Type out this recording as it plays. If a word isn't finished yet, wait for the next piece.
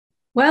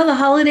Well, the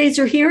holidays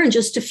are here in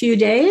just a few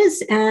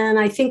days, and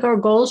I think our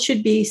goal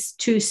should be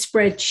to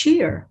spread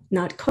cheer,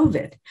 not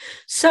COVID.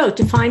 So,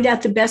 to find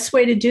out the best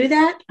way to do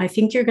that, I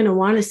think you're going to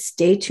want to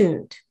stay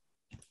tuned.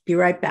 Be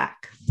right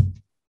back.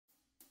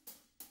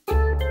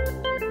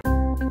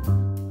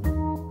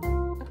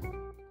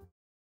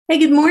 Hey,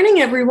 good morning,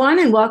 everyone,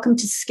 and welcome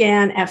to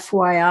Scan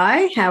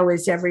FYI. How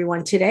is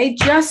everyone today?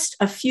 Just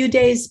a few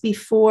days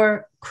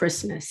before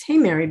Christmas. Hey,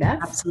 Mary Beth.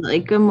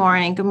 Absolutely. Good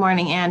morning. Good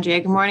morning, Andrea.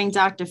 Good morning,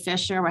 Dr.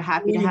 Fisher. We're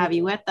happy to have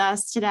you with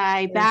us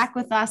today, back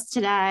with us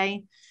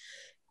today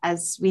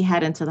as we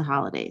head into the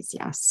holidays.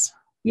 Yes.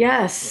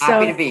 Yes.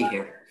 Happy to be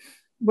here.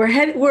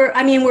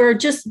 We're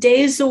just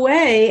days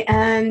away,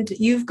 and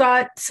you've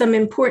got some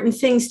important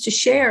things to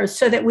share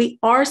so that we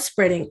are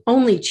spreading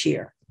only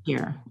cheer.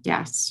 Here.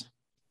 Yes.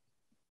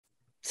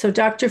 So,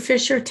 Dr.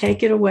 Fisher,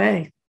 take it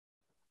away.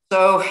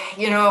 So,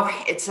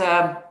 it's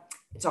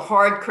a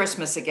hard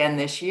Christmas again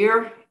this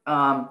year.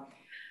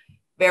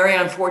 Very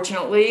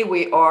unfortunately,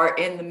 we are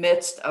in the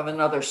midst of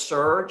another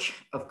surge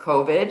of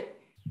COVID.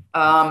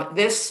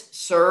 This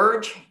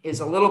surge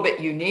is a little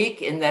bit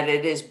unique in that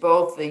it is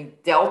both the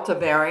Delta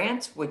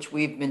variant, which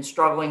we've been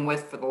struggling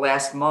with for the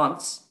last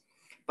months,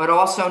 but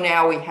also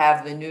now we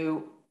have the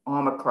new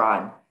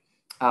Omicron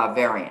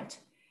variant.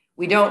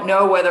 We don't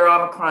know whether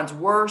Omicron's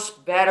worse,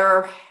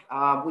 better.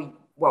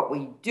 What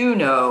we do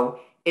know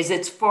is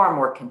it's far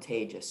more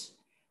contagious.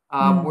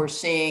 We're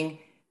seeing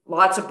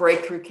lots of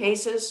breakthrough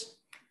cases,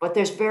 but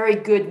there's very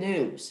good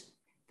news.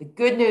 The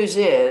good news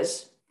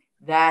is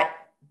that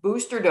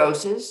booster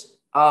doses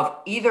of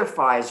either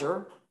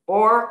Pfizer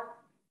or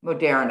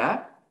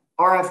Moderna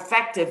are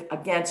effective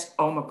against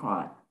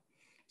Omicron.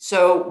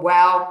 So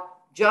while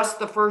just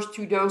the first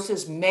two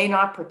doses may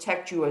not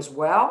protect you as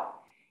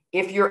well,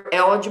 if you're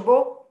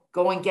eligible,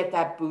 go and get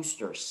that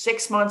booster.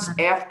 6 months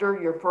after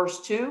your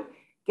first two,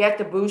 get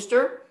the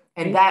booster,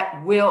 and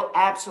that will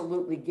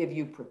absolutely give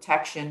you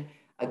protection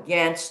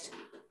against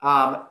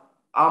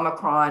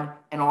Omicron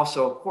and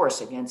also, of course,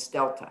 against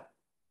Delta.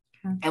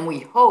 Okay. And we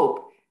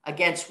hope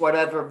against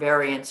whatever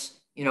variants,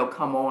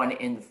 come on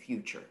in the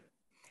future.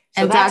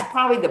 So that's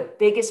probably the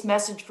biggest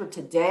message for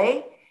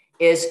today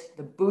is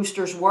the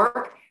boosters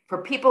work. For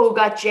people who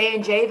got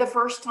J&J the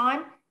first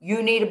time,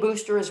 you need a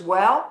booster as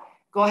well.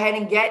 Go ahead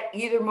and get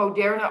either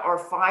Moderna or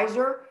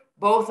Pfizer.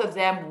 Both of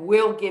them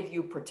will give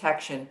you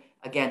protection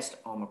against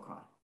Omicron.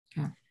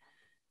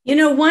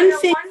 One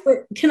thing,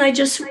 can I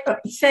just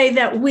say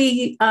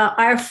that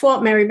our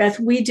fault, Mary Beth,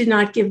 we did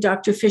not give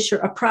Dr. Fisher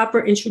a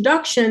proper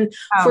introduction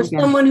for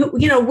someone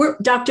who,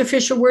 Dr.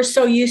 Fisher, we're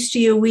so used to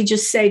you, we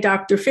just say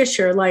Dr.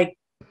 Fisher, like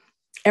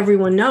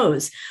everyone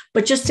knows.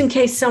 But just in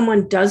case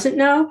someone doesn't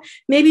know,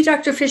 maybe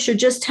Dr. Fisher,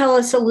 just tell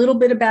us a little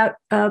bit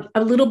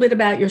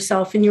about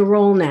yourself and your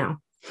role now,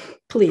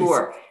 please.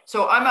 Sure.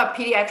 So I'm a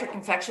pediatric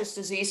infectious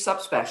disease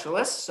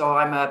subspecialist. So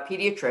I'm a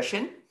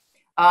pediatrician.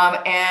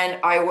 And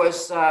I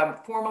was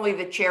formerly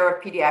the chair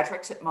of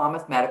pediatrics at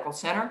Monmouth Medical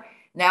Center.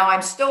 Now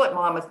I'm still at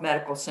Monmouth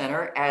Medical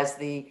Center as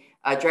the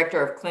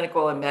director of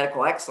clinical and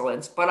medical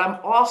excellence, but I'm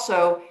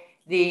also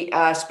the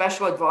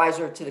special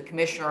advisor to the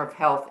commissioner of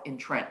health in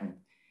Trenton.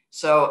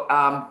 So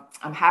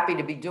I'm happy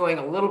to be doing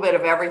a little bit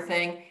of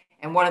everything.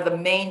 And one of the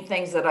main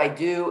things that I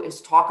do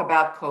is talk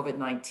about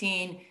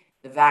COVID-19,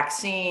 the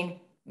vaccine,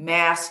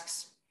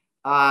 masks,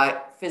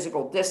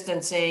 physical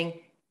distancing,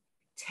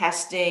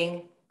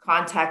 testing,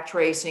 contact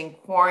tracing,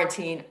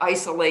 quarantine,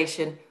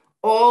 isolation,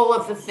 all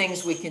of the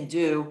things we can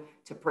do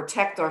to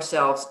protect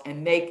ourselves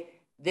and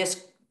make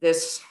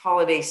this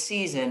holiday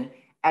season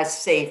as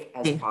safe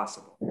as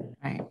possible.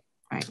 Right.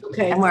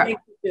 Okay, thank you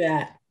for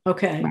that.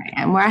 Okay. Right.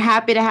 And we're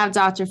happy to have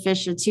Dr.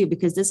 Fisher too,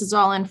 because this is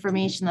all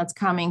information that's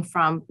coming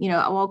from,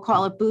 we'll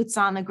call it boots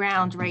on the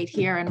ground right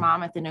here in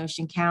Monmouth and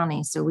Ocean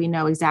County. So we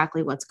know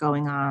exactly what's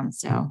going on.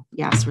 So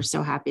yes, we're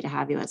so happy to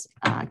have you as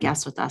a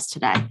guest with us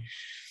today.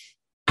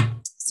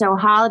 So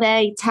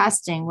holiday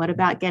testing, what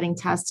about getting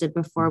tested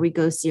before we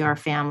go see our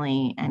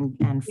family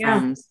and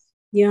friends?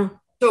 Yeah.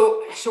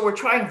 So we're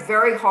trying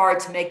very hard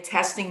to make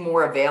testing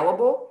more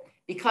available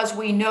because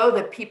we know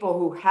that people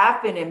who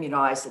have been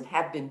immunized and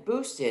have been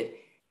boosted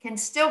can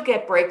still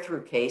get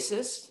breakthrough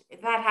cases.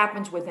 That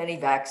happens with any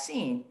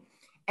vaccine.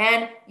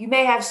 And you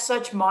may have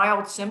such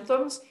mild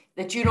symptoms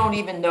that you don't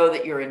even know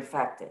that you're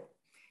infected.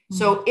 Mm-hmm.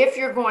 So if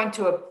you're going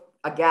to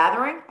a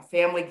gathering, a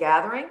family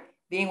gathering,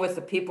 being with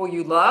the people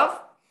you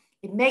love,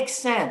 it makes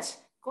sense.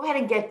 Go ahead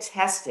and get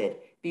tested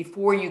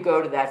before you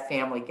go to that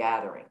family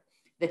gathering.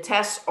 The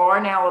tests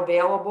are now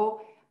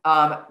available.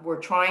 We're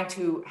trying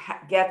to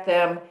get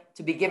them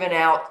to be given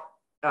out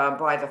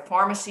by the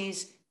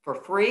pharmacies for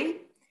free.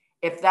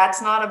 If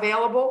that's not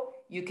available,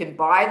 you can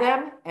buy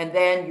them, and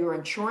then your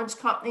insurance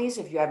companies,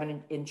 if you have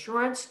an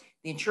insurance,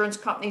 the insurance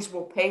companies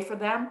will pay for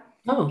them.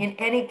 Oh. In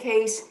any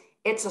case,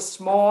 it's a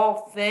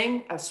small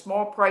thing, a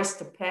small price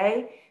to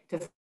pay to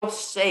feel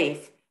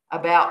safe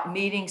about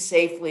meeting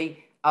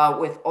safely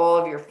with all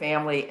of your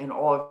family and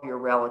all of your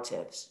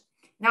relatives.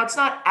 Now, it's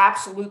not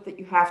absolute that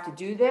you have to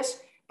do this,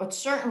 but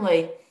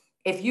certainly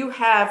if you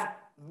have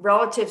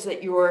relatives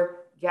that you're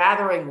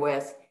gathering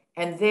with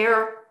and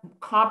they're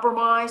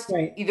compromised,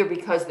 right, either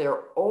because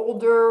they're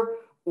older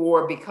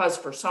or because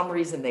for some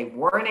reason they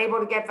weren't able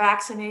to get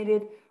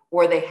vaccinated,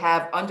 or they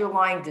have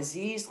underlying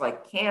disease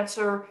like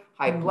cancer,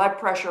 high blood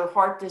pressure,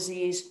 heart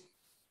disease,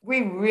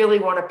 we really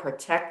want to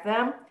protect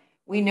them.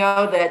 We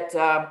know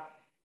that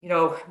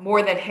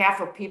more than half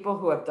of people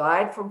who have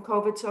died from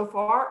COVID so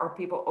far are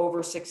people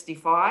over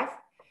 65.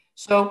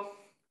 So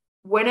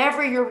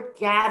whenever you're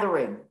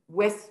gathering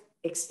with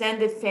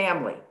extended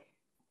family,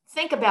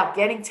 think about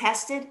getting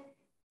tested.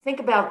 Think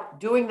about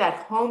doing that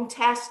home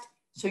test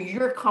so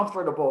you're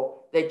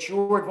comfortable that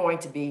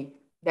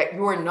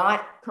you're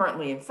not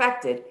currently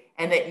infected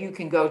and that you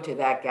can go to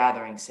that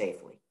gathering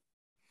safely.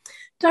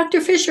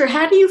 Dr. Fisher,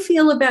 how do you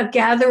feel about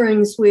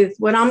gatherings with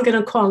what I'm going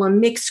to call a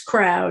mixed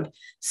crowd?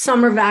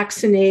 Some are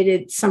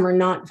vaccinated, some are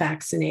not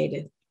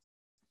vaccinated.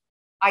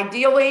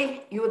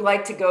 Ideally, you would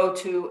like to go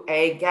to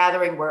a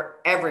gathering where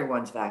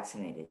everyone's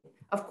vaccinated.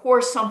 Of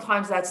course,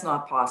 sometimes that's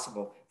not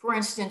possible. For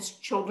instance,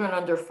 children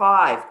under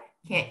 5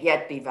 can't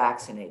yet be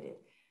vaccinated.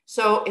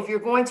 So if you're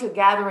going to a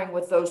gathering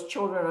with those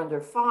children under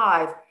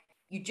 5,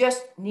 you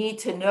just need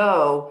to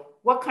know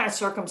what kind of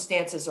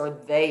circumstances are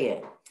they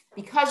in.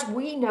 Because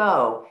we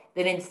know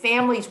that in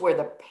families where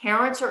the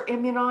parents are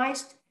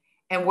immunized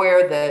and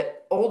where the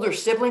older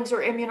siblings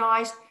are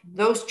immunized,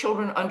 those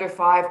children under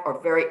 5 are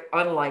very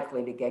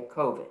unlikely to get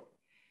COVID.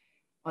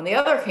 On the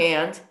other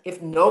hand,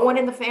 if no one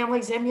in the family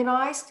is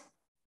immunized,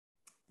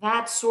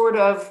 that's sort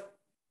of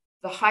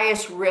the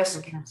highest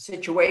risk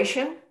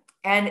situation.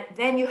 And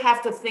then you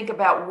have to think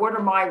about, what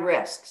are my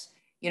risks?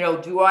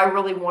 Do I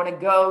really want to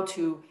go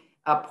to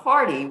a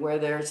party where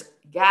there's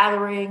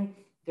gathering?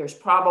 There's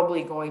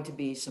probably going to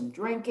be some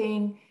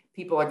drinking.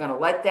 People are going to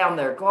let down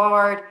their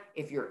guard.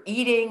 If you're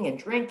eating and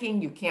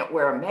drinking, you can't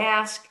wear a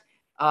mask.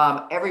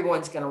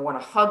 Everyone's going to want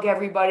to hug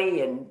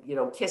everybody and,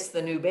 kiss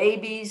the new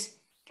babies.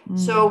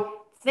 So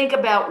think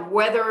about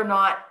whether or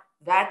not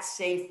that's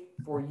safe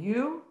for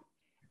you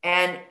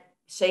and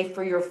safe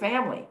for your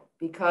family.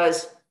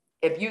 Because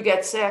if you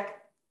get sick,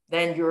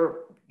 then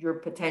you're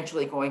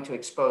potentially going to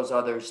expose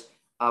others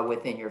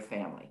within your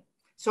family.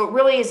 So it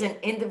really is an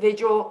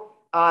individual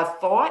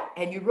thought,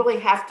 and you really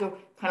have to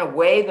kind of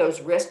weigh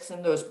those risks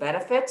and those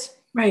benefits.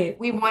 Right.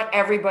 We want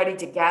everybody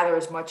to gather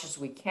as much as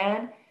we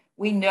can.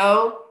 We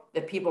know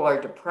that people are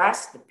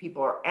depressed, that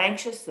people are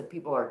anxious, that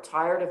people are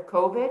tired of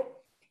COVID.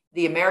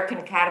 The American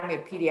Academy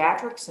of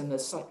Pediatrics and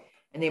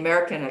the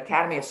American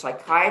Academy of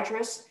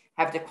Psychiatrists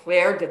have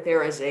declared that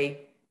there is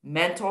a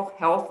mental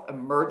health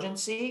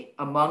emergency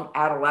among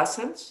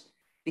adolescents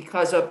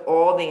because of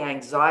all the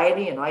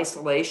anxiety and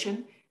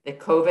isolation that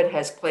COVID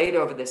has played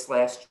over this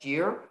last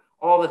year.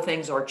 All the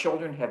things our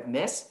children have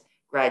missed,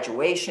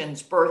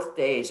 graduations,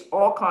 birthdays,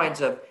 all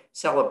kinds of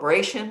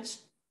celebrations.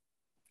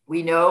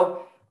 We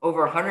know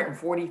over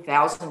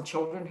 140,000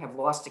 children have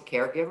lost a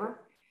caregiver.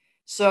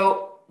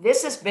 So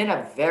this has been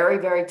a very,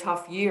 very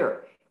tough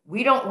year.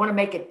 We don't want to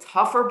make it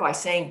tougher by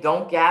saying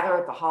don't gather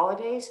at the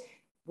holidays.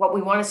 What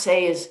we want to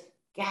say is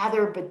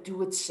gather, but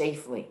do it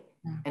safely.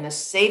 And the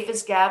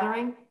safest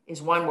gathering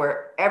is one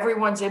where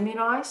everyone's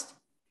immunized,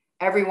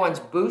 everyone's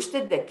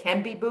boosted that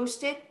can be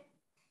boosted.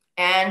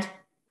 And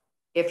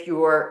if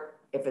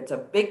it's a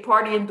big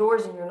party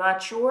indoors and you're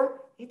not sure,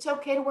 it's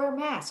okay to wear a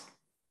mask.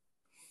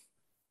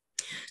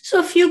 So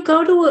if you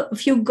go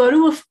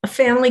to a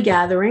family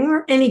gathering,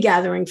 or any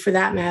gathering for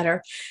that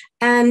matter,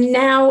 and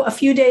now a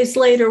few days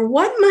later,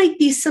 what might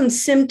be some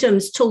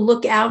symptoms to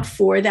look out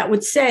for that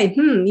would say,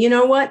 you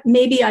know what,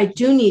 maybe I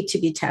do need to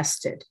be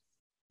tested?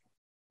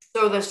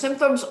 So the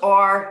symptoms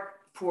are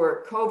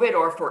for COVID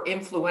or for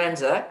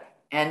influenza,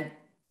 and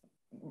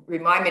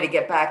remind me to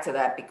get back to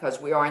that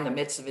because we are in the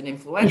midst of an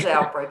influenza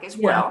outbreak as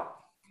well.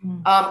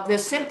 The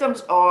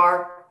symptoms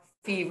are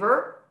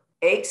fever,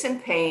 aches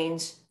and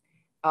pains.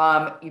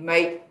 You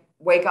might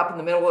wake up in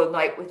the middle of the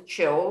night with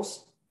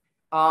chills,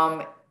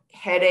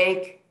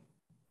 headache,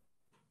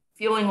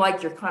 feeling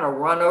like you're kind of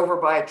run over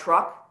by a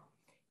truck.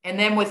 And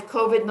then with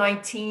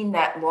COVID-19,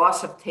 that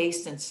loss of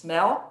taste and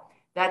smell,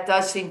 that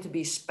does seem to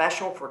be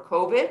special for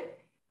COVID,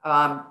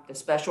 the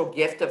special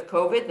gift of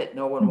COVID that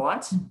no one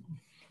wants.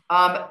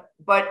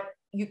 But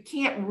you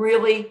can't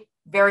really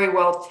very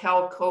well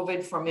tell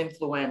COVID from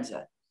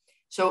influenza.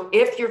 So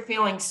if you're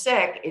feeling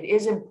sick, it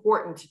is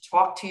important to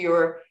talk to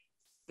your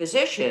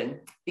physician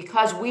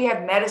because we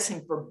have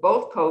medicine for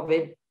both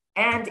COVID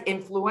and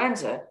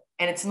influenza,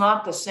 and it's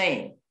not the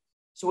same.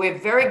 So we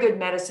have very good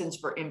medicines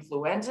for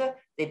influenza.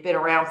 They've been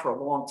around for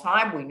a long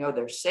time. We know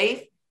they're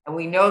safe, and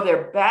we know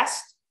they're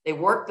best. They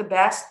work the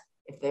best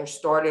if they're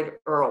started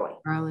early.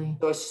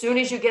 So as soon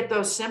as you get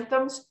those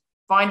symptoms,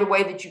 find a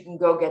way that you can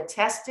go get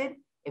tested.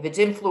 If it's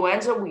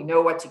influenza, we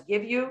know what to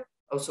give you,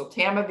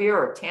 oseltamivir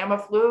or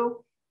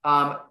Tamiflu.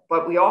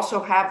 But we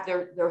also have,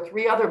 there are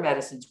 3 other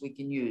medicines we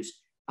can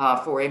use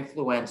for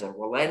influenza,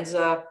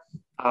 Relenza.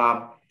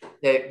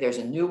 There's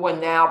a new one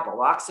now,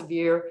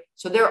 baloxavir.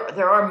 So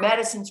there are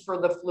medicines for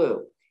the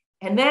flu.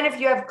 And then if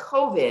you have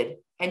COVID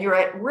and you're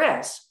at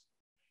risk,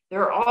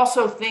 there are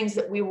also things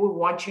that we would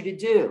want you to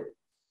do.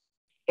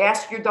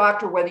 ask your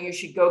doctor whether you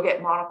should go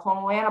get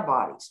monoclonal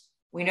antibodies.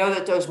 We know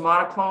that those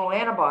monoclonal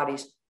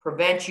antibodies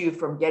prevent you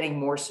from getting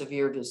more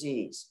severe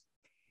disease.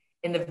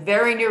 In the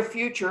very near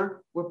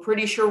future, we're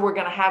pretty sure we're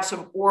going to have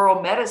some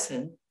oral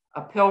medicine,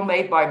 a pill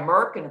made by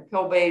Merck and a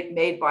pill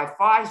made by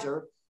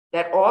Pfizer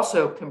that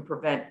also can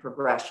prevent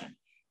progression.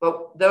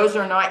 But those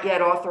are not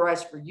yet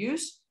authorized for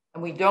use,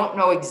 and we don't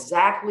know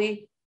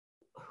exactly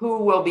who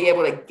will be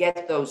able to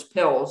get those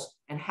pills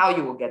and how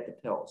you will get the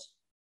pills.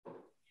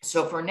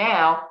 So for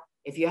now,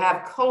 if you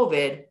have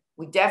COVID,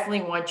 we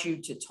definitely want you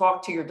to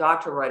talk to your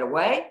doctor right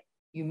away.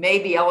 You may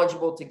be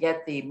eligible to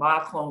get the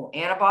monoclonal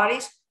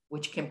antibodies,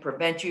 which can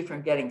prevent you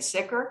from getting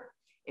sicker.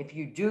 If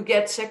you do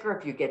get sicker,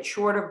 if you get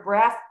short of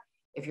breath,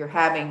 if you're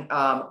having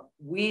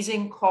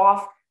wheezing,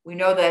 cough, we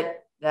know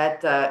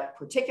that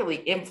particularly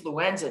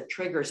influenza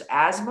triggers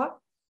asthma.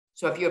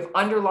 So if you have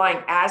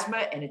underlying asthma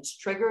and it's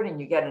triggered and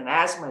you get an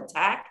asthma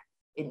attack,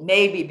 it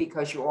may be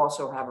because you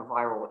also have a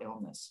viral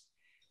illness.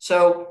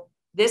 So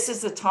this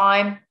is the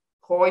time,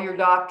 call your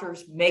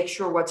doctors, make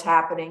sure what's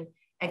happening,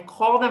 and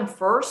call them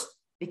first,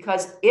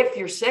 because if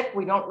you're sick,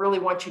 we don't really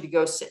want you to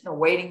go sit in a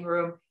waiting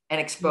room and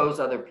expose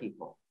other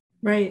people.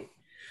 Right.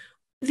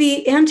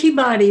 The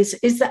antibodies,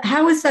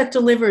 how is that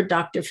delivered,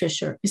 Dr.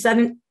 Fisher? Is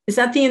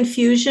that the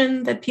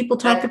infusion that people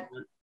talk about?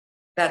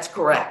 That's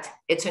correct.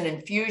 It's an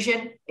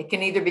infusion. It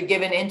can either be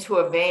given into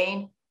a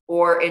vein,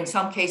 or in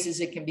some cases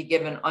it can be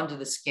given under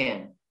the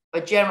skin,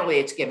 but generally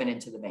it's given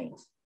into the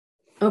veins.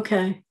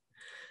 Okay.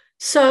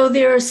 So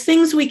there's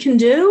things we can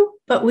do,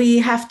 but we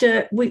have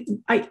to,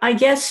 I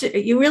guess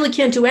you really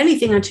can't do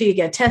anything until you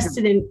get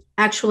tested and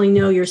actually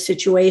know your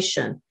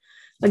situation.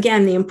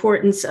 Again, the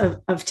importance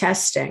of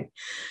testing.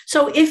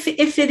 So if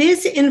it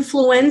is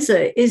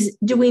influenza,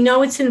 do we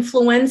know it's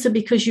influenza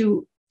because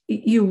you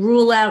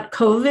rule out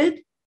COVID?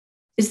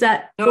 Is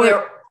that? No,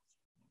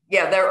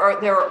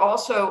 there are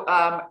also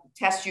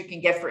tests you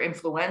can get for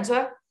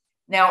influenza.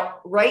 Now,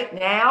 right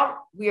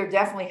now, we are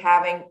definitely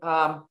having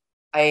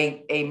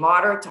a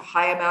moderate to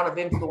high amount of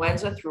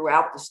influenza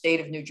throughout the state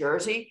of New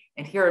Jersey.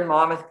 And here in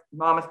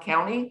Monmouth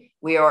County,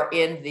 we are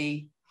in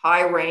the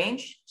high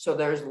range. So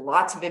there's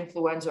lots of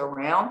influenza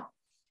around.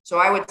 So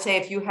I would say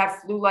if you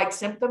have flu-like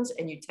symptoms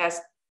and you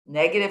test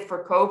negative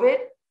for COVID,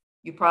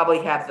 you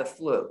probably have the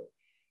flu.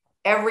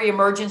 Every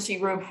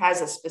emergency room has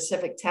a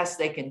specific test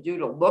they can do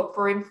to look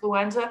for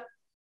influenza.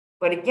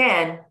 But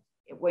again,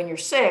 when you're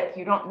sick,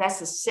 you don't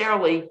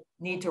necessarily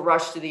need to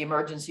rush to the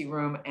emergency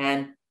room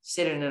and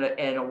sit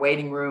in a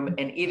waiting room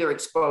and either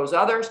expose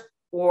others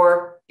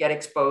or get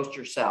exposed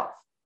yourself.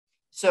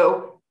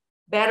 So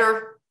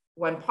better,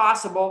 when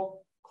possible,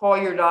 call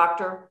your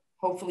doctor.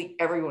 Hopefully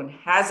everyone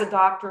has a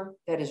doctor.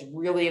 That is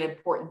really an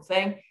important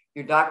thing.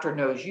 Your doctor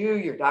knows you.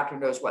 Your doctor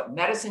knows what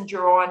medicines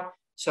you're on.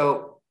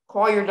 So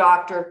call your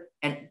doctor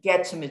and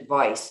get some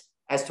advice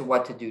as to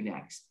what to do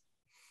next.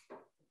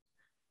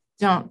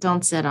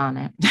 Don't sit on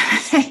it.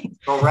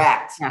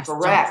 Correct. Yes,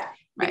 correct.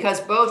 Right.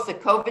 Because both the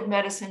COVID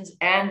medicines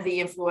and the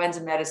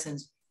influenza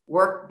medicines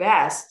work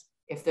best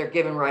if they're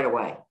given right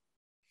away.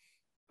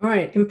 All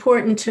right.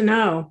 Important to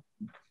know.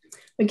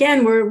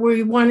 Again,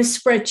 we want to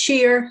spread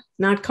cheer,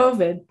 not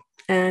COVID.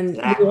 And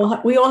exactly.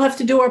 we all have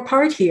to do our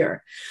part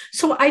here.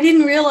 So I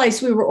didn't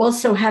realize we were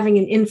also having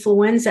an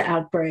influenza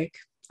outbreak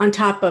on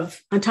top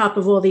of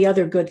all the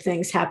other good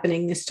things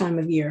happening this time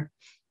of year.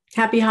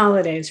 Happy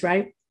holidays,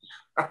 right?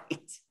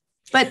 Right.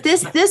 But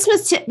this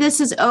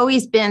has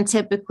always been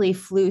typically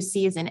flu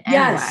season anyway.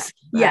 Yes.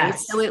 Right?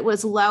 Yes. So it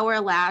was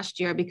lower last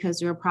year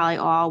because we were probably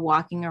all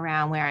walking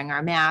around wearing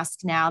our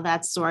masks. Now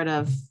that's sort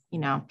of,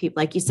 people,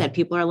 like you said,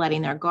 people are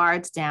letting their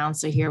guards down.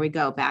 So here we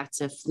go back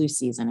to flu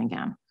season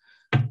again.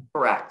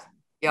 Correct.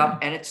 Yep.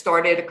 And it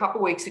started a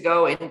couple of weeks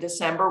ago in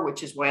December,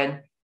 which is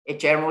when it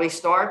generally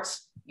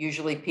starts,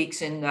 usually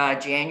peaks in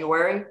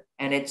January,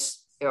 and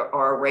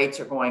our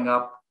rates are going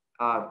up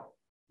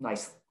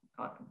nicely.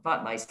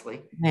 Not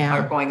nicely,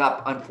 are going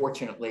up,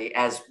 unfortunately,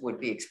 as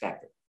would be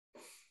expected.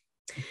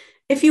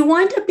 If you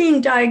wind up being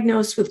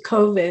diagnosed with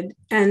COVID,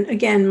 and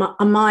again,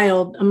 a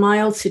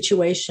mild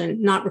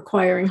situation, not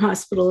requiring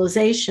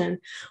hospitalization,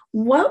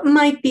 what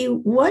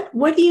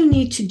do you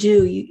need to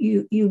do?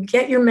 You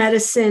get your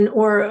medicine,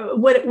 or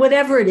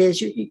whatever it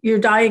is, you're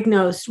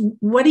diagnosed.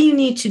 What do you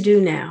need to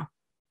do now?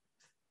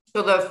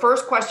 So the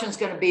first question is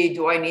going to be,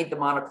 do I need the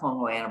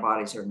monoclonal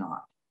antibodies or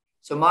not?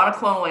 So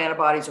monoclonal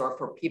antibodies are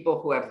for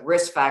people who have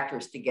risk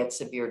factors to get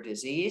severe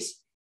disease,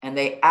 and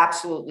they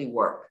absolutely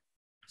work.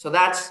 So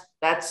that's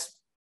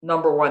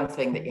number one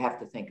thing that you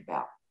have to think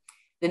about.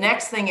 The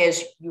next thing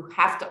is you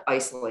have to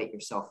isolate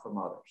yourself from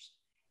others.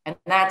 And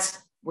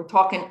we're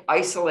talking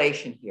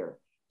isolation here.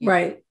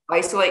 Right.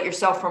 Isolate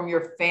yourself from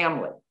your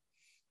family.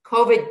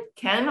 COVID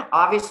can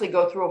obviously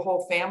go through a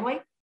whole family,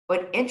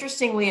 but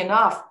interestingly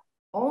enough,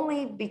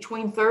 only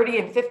between 30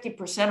 and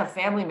 50% of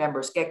family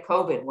members get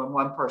COVID when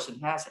one person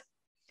has it.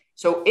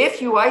 So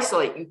if you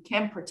isolate, you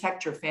can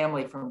protect your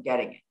family from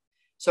getting it.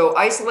 So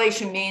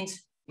isolation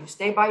means you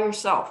stay by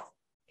yourself,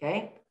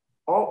 okay?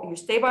 You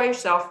stay by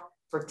yourself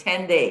for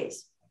 10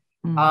 days.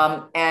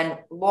 And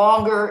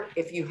longer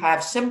if you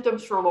have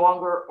symptoms for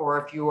longer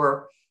or if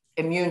your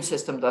immune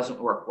system doesn't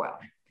work well.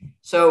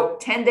 So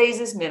 10 days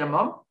is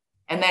minimum.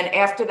 And then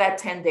after that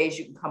 10 days,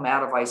 you can come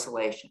out of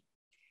isolation.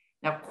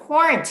 Now,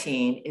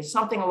 quarantine is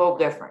something a little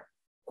different.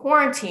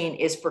 Quarantine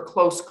is for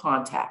close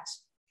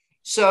contacts.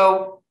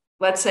 So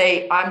let's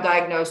say I'm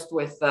diagnosed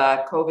with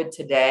COVID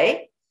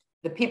today.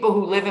 The people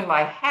who live in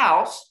my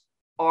house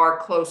are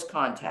close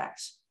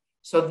contacts.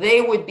 So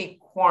they would be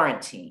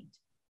quarantined,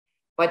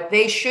 but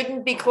they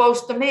shouldn't be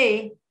close to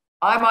me.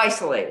 I'm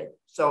isolated.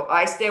 So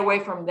I stay away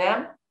from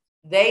them.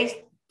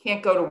 They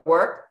can't go to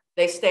work.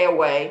 They stay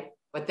away,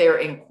 but they're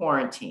in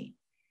quarantine.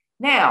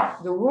 Now,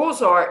 the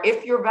rules are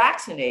if you're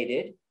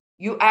vaccinated,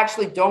 you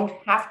actually don't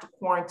have to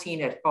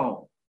quarantine at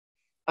home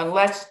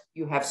unless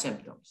you have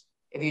symptoms.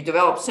 If you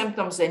develop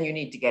symptoms, then you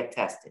need to get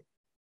tested.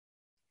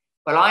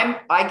 But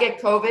I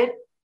get COVID.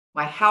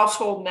 My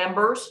household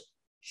members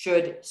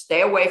should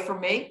stay away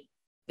from me.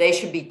 They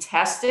should be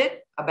tested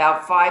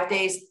about 5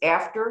 days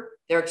after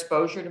their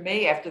exposure to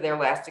me, after their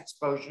last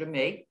exposure to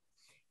me.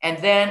 And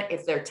then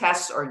if their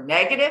tests are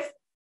negative,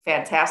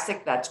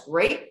 fantastic, that's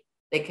great.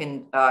 They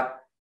can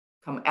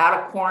come out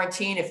of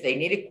quarantine if they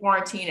needed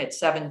quarantine at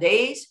 7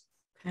 days.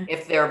 Okay.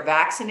 If they're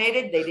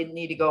vaccinated, they didn't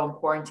need to go in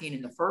quarantine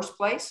in the first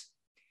place.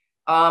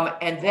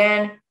 And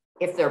then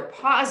if they're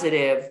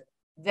positive,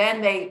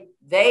 then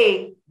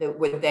they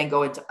would then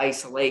go into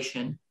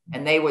isolation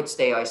and they would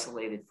stay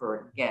isolated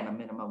for, again, a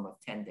minimum of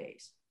 10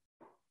 days.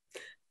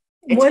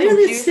 What are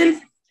the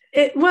symptoms?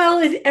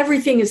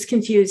 Everything is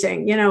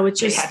confusing.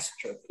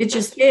 It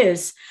just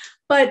is.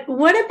 But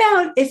what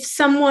about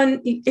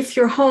if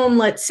you're home,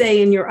 let's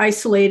say, and you're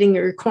isolating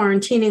or you're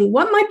quarantining,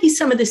 what might be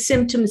some of the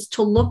symptoms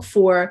to look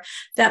for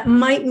that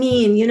might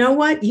mean,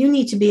 you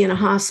need to be in a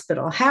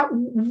hospital?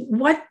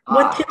 What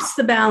tips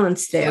the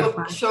balance there?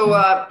 So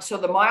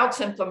the mild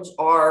symptoms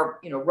are,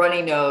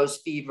 runny nose,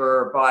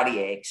 fever, body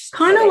aches.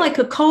 Kind of like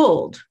a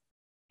cold.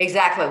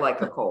 Exactly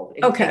like a cold.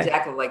 Okay.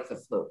 Exactly like the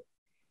flu.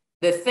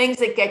 The things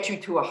that get you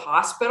to a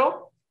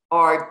hospital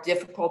are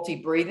difficulty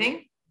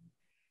breathing.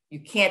 You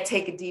can't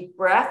take a deep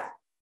breath.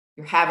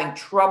 You're having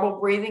trouble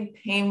breathing,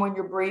 pain when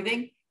you're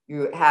breathing.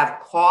 You have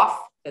cough.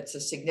 That's a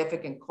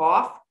significant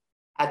cough.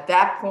 At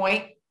that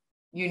point,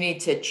 you need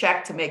to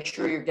check to make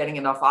sure you're getting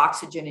enough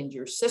oxygen into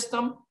your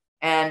system.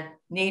 And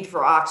need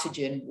for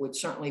oxygen would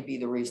certainly be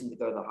the reason to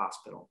go to the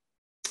hospital.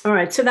 All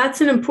right. So that's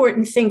an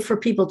important thing for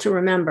people to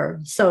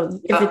remember.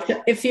 So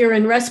if you're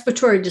in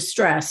respiratory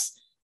distress,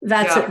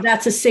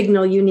 that's a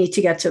signal you need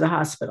to get to the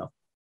hospital.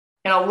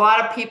 And a lot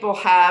of people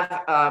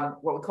have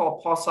what we call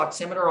a pulse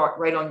oximeter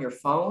right on your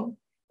phone,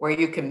 where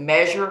you can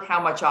measure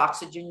how much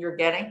oxygen you're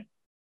getting.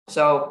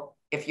 So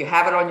if you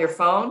have it on your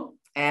phone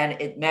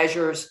and it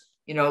measures,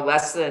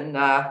 less than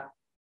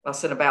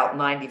about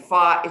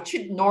 95, it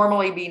should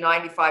normally be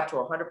 95 to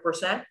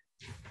 100%.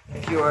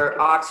 If your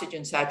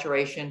oxygen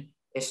saturation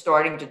is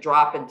starting to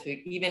drop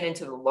even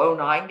into the low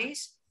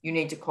 90s, you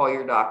need to call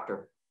your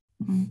doctor.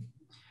 Mm-hmm.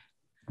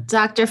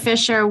 Dr.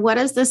 Fisher, what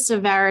is the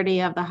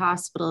severity of the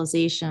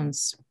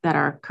hospitalizations that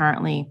are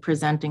currently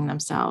presenting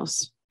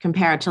themselves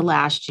compared to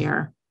last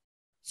year?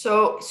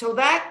 So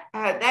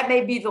that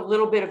may be the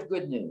little bit of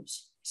good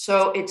news.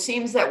 So it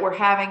seems that we're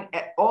having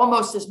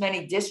almost as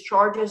many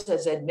discharges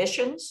as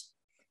admissions.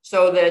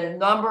 So the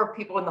number of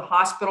people in the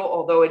hospital,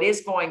 although it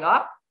is going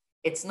up,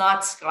 it's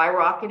not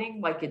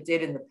skyrocketing like it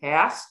did in the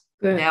past.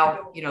 Good.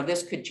 Now,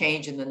 this could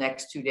change in the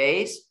next 2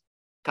 days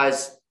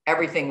because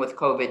everything with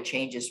COVID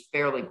changes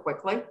fairly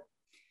quickly.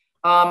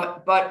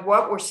 But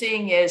what we're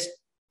seeing is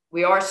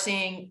we are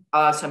seeing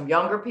some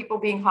younger people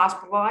being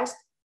hospitalized.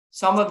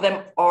 Some of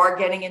them are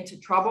getting into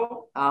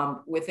trouble.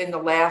 Within the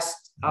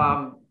last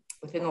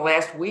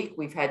week,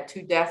 we've had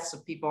 2 deaths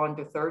of people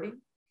under 30.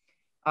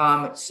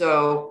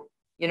 So,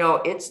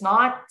 it's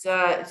not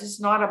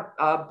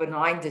a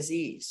benign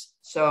disease.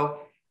 So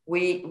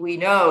we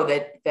know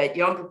that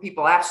younger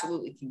people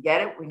absolutely can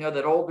get it. We know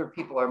that older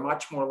people are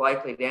much more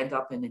likely to end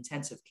up in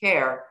intensive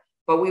care,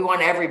 but we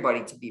want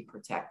everybody to be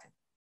protected.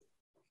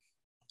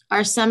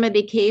 Are some of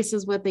the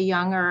cases with the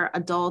younger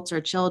adults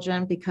or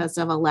children because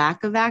of a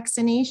lack of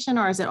vaccination,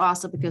 or is it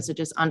also because of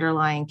just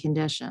underlying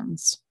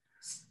conditions?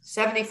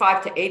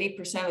 75 to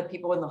 80% of the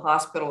people in the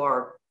hospital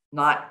are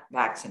not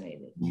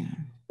vaccinated. Yeah.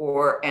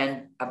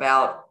 And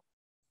about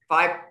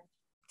 5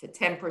 to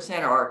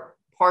 10% are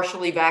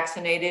partially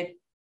vaccinated,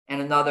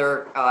 and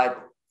another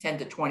 10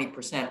 to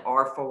 20%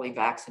 are fully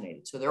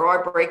vaccinated. So there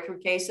are breakthrough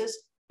cases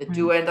that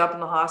do end up in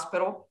the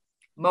hospital.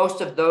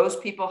 Most of those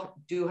people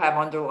do have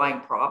underlying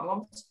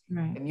problems,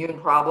 immune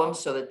problems,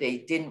 so that they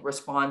didn't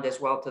respond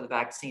as well to the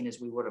vaccine as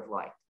we would have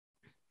liked.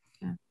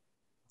 Yeah.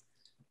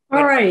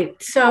 All right.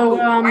 So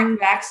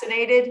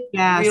vaccinated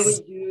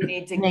really do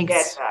need to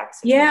get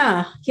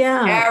vaccinated.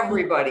 Yeah.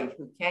 Everybody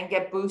who can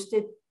get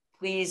boosted,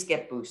 please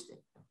get boosted.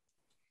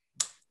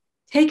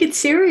 Take it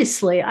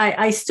seriously.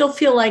 I still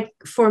feel like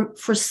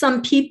for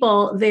some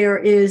people there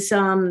is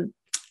a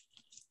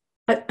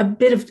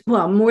bit of,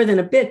 more than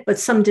a bit, but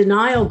some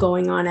denial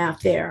going on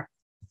out there.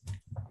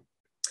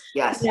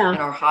 Yes. Yeah. And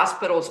our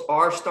hospitals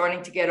are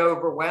starting to get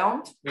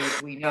overwhelmed.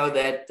 We know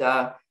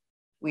that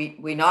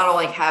we not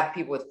only have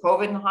people with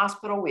COVID in the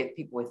hospital, we have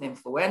people with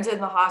influenza in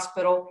the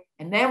hospital,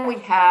 and then we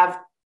have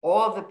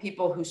all of the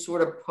people who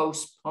sort of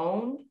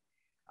postponed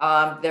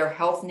their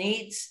health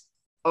needs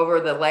over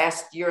the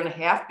last year and a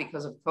half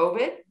because of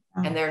COVID,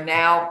 and they're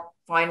now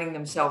finding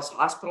themselves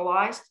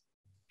hospitalized.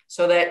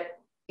 So that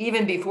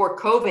even before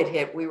COVID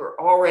hit, we were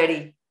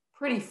already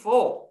pretty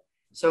full.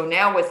 So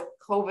now with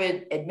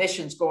COVID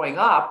admissions going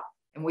up,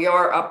 and we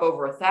are up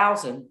over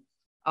 1,000,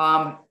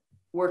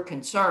 we're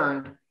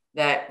concerned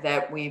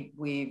that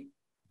we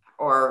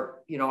are,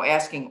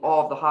 asking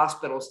all of the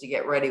hospitals to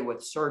get ready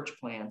with surge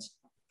plans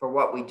for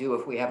what we do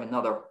if we have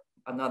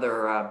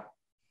another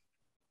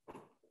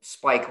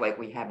spike like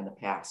we have in the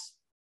past.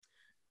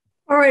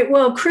 All right.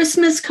 Well,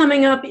 Christmas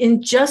coming up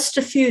in just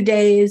a few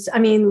days. I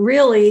mean,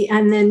 really,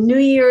 and then New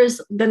Year's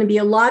going to be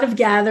a lot of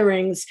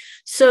gatherings.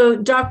 So,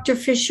 Dr.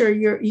 Fisher,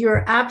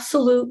 you're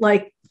absolute,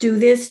 like, do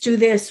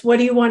this. What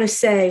do you want to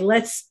say?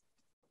 Let's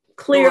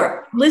clear.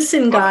 Sure.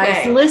 Listen, guys,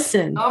 okay.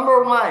 Listen.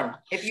 Number one,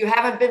 if you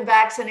haven't been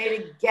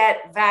vaccinated,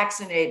 get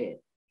vaccinated.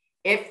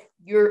 If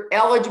you're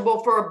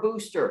eligible for a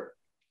booster,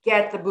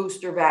 get the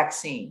booster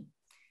vaccine.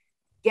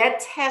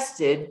 Get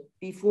tested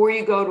before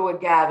you go to a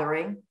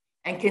gathering,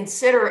 and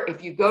consider,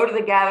 if you go to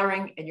the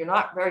gathering and you're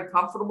not very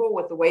comfortable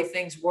with the way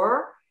things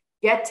were,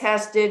 get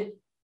tested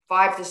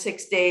 5 to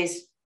 6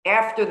 days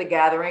after the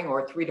gathering,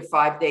 or 3 to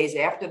 5 days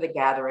after the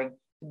gathering,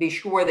 to be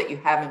sure that you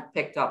haven't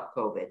picked up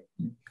COVID.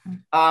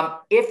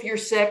 If you're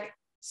sick,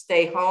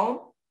 stay home.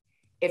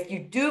 If you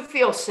do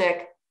feel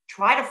sick,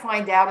 try to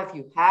find out if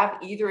you have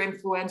either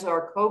influenza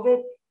or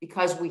COVID,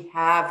 because we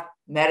have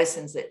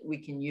medicines that we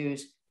can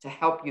use to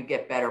help you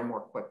get better more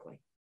quickly.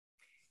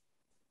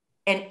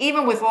 And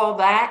even with all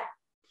that,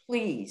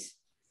 please,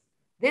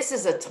 this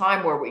is a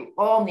time where we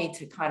all need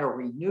to kind of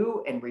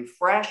renew and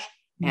refresh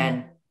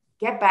and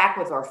get back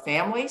with our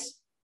families.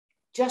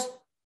 Just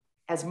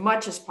as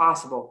much as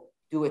possible,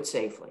 do it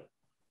safely.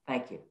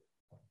 Thank you.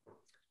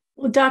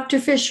 Well, Dr.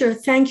 Fisher,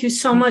 thank you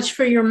so much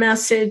for your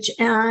message,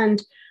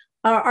 and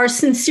our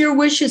sincere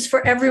wishes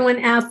for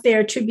everyone out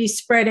there to be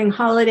spreading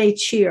holiday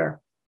cheer,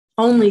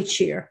 only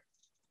cheer,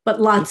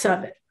 but lots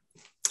of it.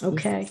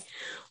 Okay.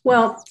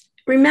 Well,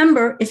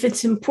 remember, if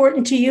it's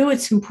important to you,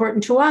 it's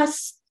important to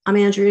us. I'm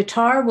Andrea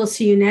Tarr. We'll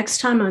see you next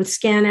time on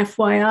Scan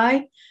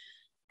FYI.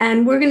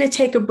 And we're going to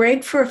take a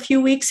break for a few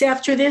weeks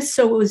after this.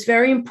 So it was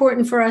very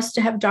important for us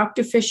to have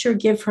Dr. Fisher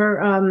give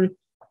her,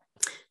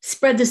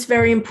 spread this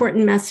very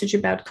important message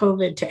about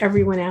COVID to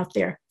everyone out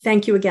there.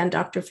 Thank you again,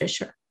 Dr.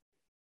 Fisher.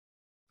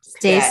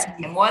 Stay safe.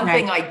 And one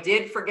thing I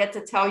did forget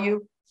to tell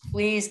you,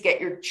 please get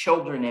your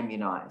children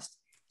immunized,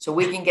 so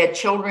we can get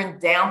children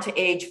down to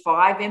age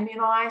 5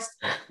 immunized.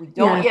 We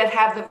don't yet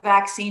have the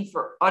vaccine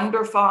for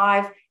under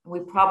 5, and we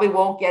probably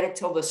won't get it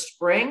till the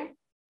spring.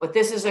 But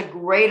this is a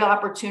great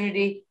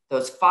opportunity.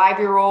 Those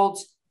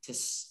 5-year-olds to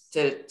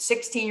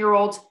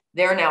 16-year-olds,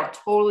 they're now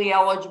totally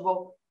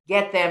eligible.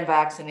 Get them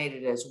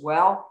vaccinated as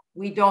well.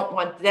 We don't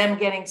want them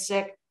getting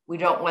sick. We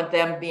don't want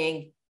them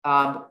being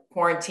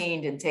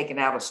quarantined and taken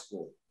out of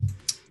school.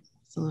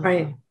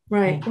 Right.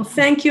 Well,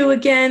 thank you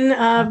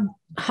again.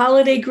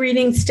 Holiday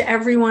greetings to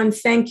everyone.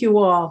 Thank you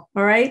all.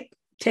 All right.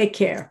 Take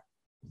care.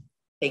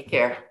 Take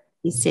care.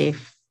 Be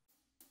safe.